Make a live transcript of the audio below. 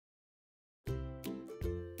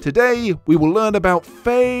Today we will learn about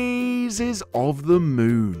phases of the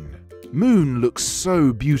moon. Moon looks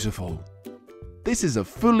so beautiful. This is a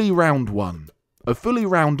fully round one. A fully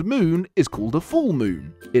round moon is called a full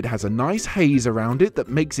moon. It has a nice haze around it that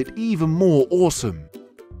makes it even more awesome.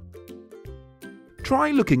 Try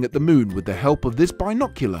looking at the moon with the help of this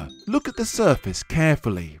binocular. Look at the surface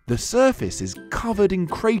carefully. The surface is covered in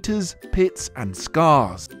craters, pits, and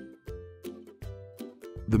scars.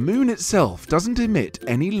 The moon itself doesn't emit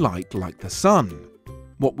any light like the sun.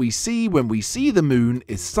 What we see when we see the moon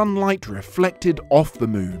is sunlight reflected off the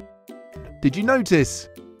moon. Did you notice?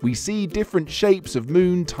 We see different shapes of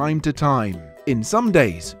moon time to time. In some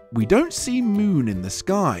days, we don't see moon in the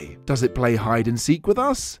sky. Does it play hide and seek with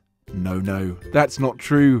us? No, that's not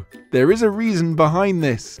true. There is a reason behind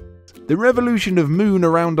this. The revolution of moon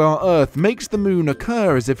around our Earth makes the moon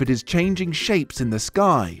occur as if it is changing shapes in the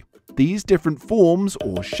sky. These different forms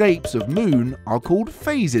or shapes of moon are called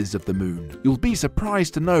phases of the moon. You'll be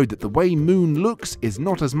surprised to know that the way moon looks is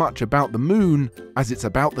not as much about the moon as it's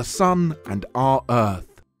about the sun and our Earth.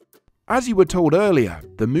 As you were told earlier,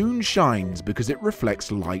 the moon shines because it reflects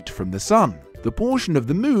light from the sun. The portion of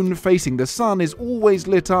the moon facing the sun is always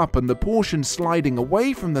lit up, and the portion sliding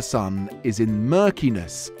away from the sun is in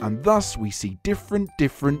murkiness, and thus we see different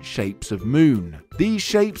shapes of moon. These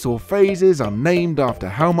shapes or phases are named after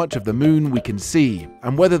how much of the moon we can see,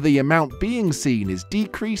 and whether the amount being seen is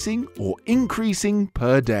decreasing or increasing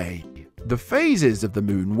per day. The phases of the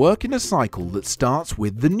moon work in a cycle that starts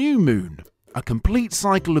with the new moon. A complete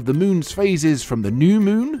cycle of the moon's phases from the new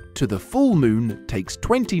moon to the full moon takes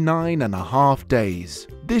 29.5 days.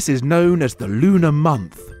 This is known as the lunar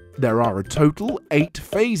month. There are a total 8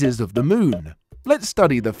 phases of the moon. Let's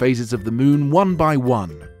study the phases of the moon one by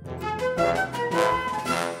one.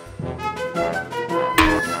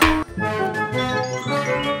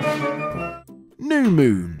 New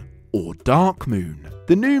moon or dark moon.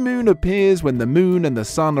 The new moon appears when the moon and the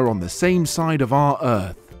sun are on the same side of our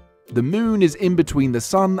Earth. The moon is in between the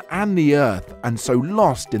sun and the Earth, and so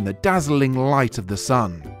lost in the dazzling light of the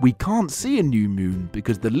sun. We can't see a new moon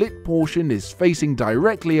because the lit portion is facing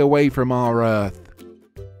directly away from our Earth.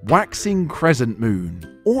 Waxing crescent moon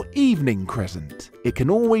or evening crescent. It can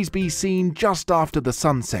always be seen just after the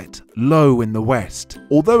sunset, low in the west.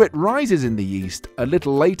 Although it rises in the east a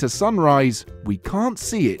little later sunrise, we can't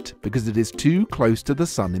see it because it is too close to the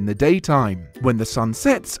sun in the daytime. When the sun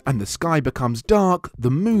sets and the sky becomes dark,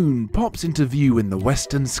 the moon pops into view in the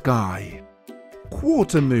western sky.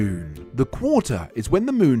 Quarter moon. The quarter is when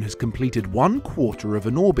the moon has completed 1/4 of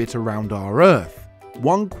an orbit around our Earth.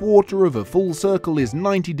 1/4 of a full circle is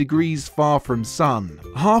 90 degrees far from sun.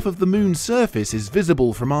 Half of the moon's surface is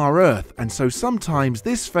visible from our Earth, and so sometimes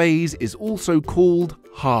this phase is also called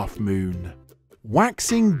half moon.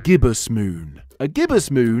 Waxing gibbous moon. A gibbous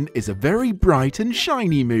moon is a very bright and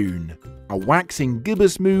shiny moon. A waxing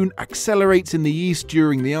gibbous moon accelerates in the east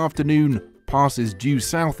during the afternoon, passes due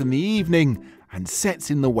south in the evening, and sets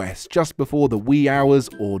in the west just before the wee hours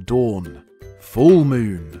or dawn. Full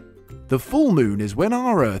moon. The full moon is when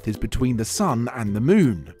our Earth is between the sun and the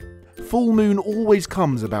moon. Full moon always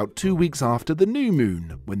comes about 2 weeks after the new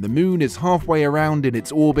moon, when the moon is halfway around in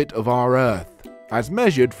its orbit of our Earth, as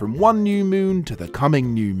measured from one new moon to the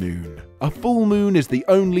coming new moon. A full moon is the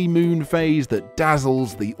only moon phase that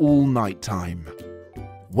dazzles the all-night time.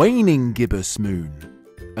 Waning gibbous moon.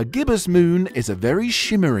 A gibbous moon is a very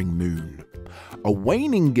shimmering moon. A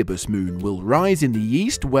waning gibbous moon will rise in the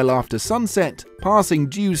east well after sunset, passing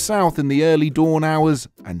due south in the early dawn hours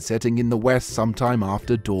and setting in the west sometime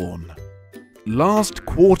after dawn. Last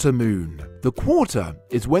quarter moon. The quarter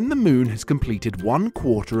is when the moon has completed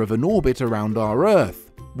 1/4 of an orbit around our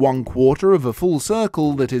Earth. 1/4 of a full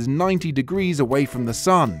circle that is 90 degrees away from the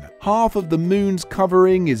sun. Half of the moon's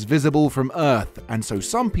covering is visible from Earth, and so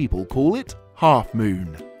some people call it half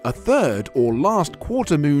moon. A third or last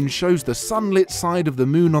quarter moon shows the sunlit side of the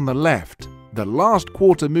moon on the left. The last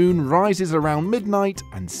quarter moon rises around midnight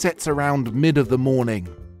and sets around mid of the morning.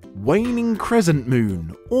 Waning crescent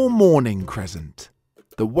moon or morning crescent.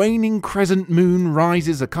 The waning crescent moon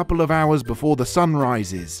rises a couple of hours before the sun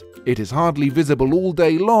rises. It is hardly visible all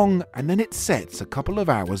day long, and then it sets a couple of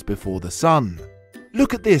hours before the sun.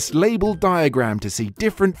 Look at this labeled diagram to see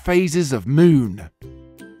different phases of moon.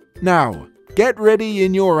 Now, get ready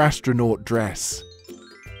in your astronaut dress.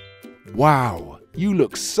 Wow, you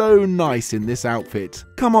look so nice in this outfit.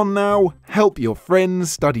 Come on now, help your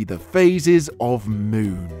friends study the phases of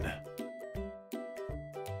moon.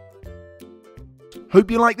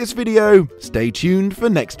 Hope you like this video. Stay tuned for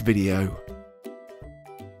next video.